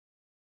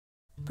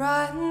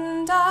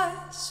Brightened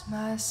eyes,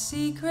 my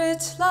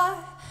secrets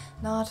lie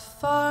not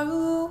far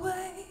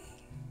away.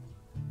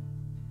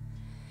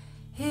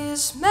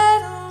 His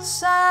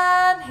medals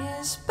and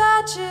his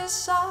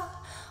badges are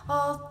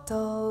all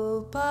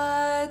dull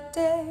by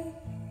day.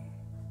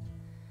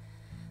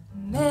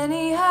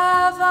 Many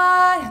have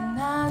I an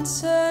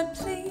answered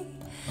plea,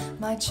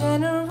 my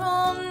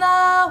general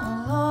now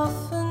will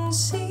often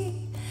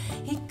see.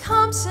 He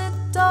comes at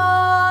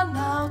dawn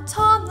out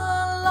on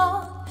the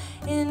lawn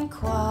in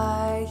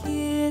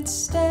quiet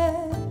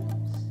steps,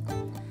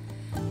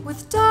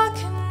 with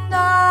darkened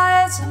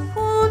eyes and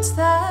wounds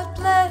that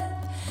bled,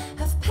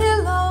 have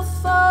pillow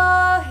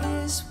for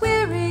his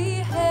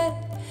weary head.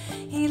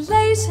 He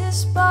lays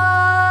his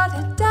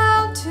body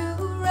down to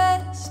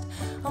rest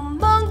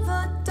among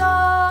the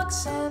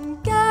dogs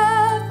and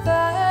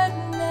gathered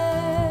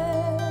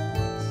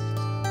nest,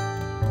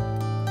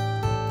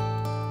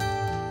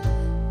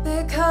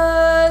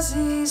 because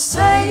he's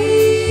safe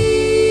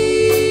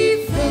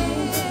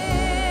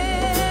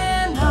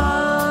in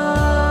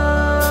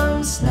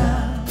arms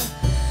now.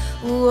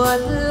 What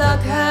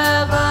luck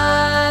have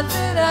I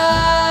that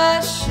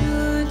I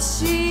should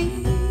see?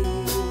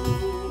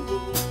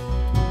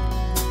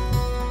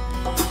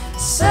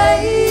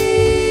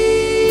 Safe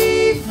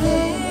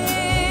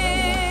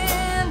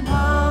in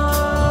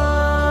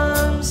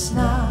arms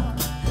now,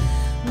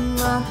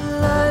 my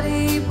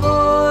bloody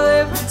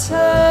boy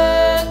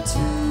returned to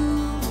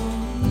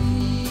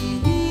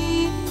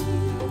me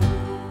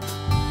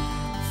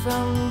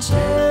from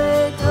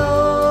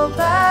Jericho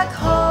back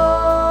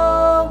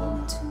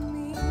home to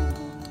me.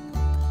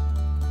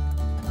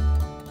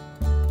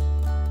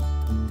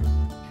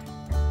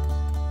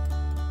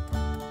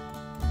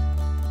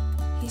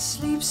 He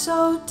sleeps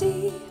so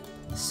deep,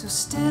 so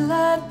still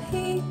at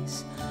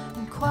peace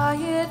and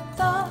quiet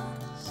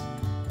thoughts.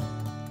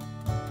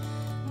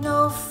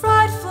 No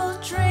frightful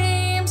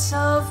dreams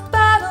of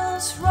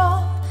battles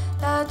wrought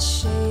that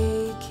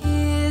shake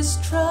his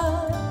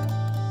trust.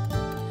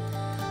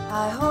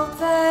 I hope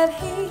that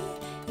he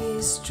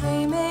is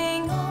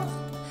dreaming of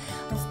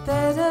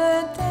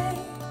better days.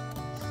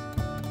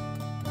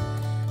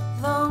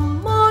 The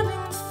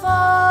morning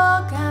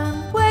fog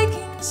and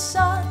waking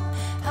sun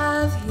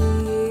have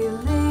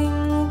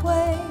healing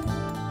ways.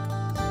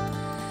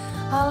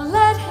 I'll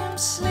let him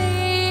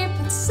sleep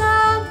and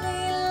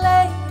soundly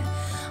lay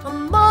a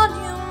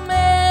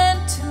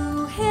monument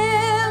to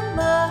him,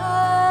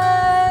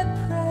 I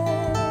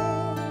pray,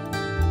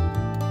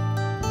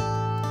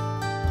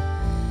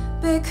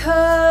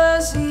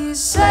 because he's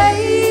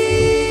safe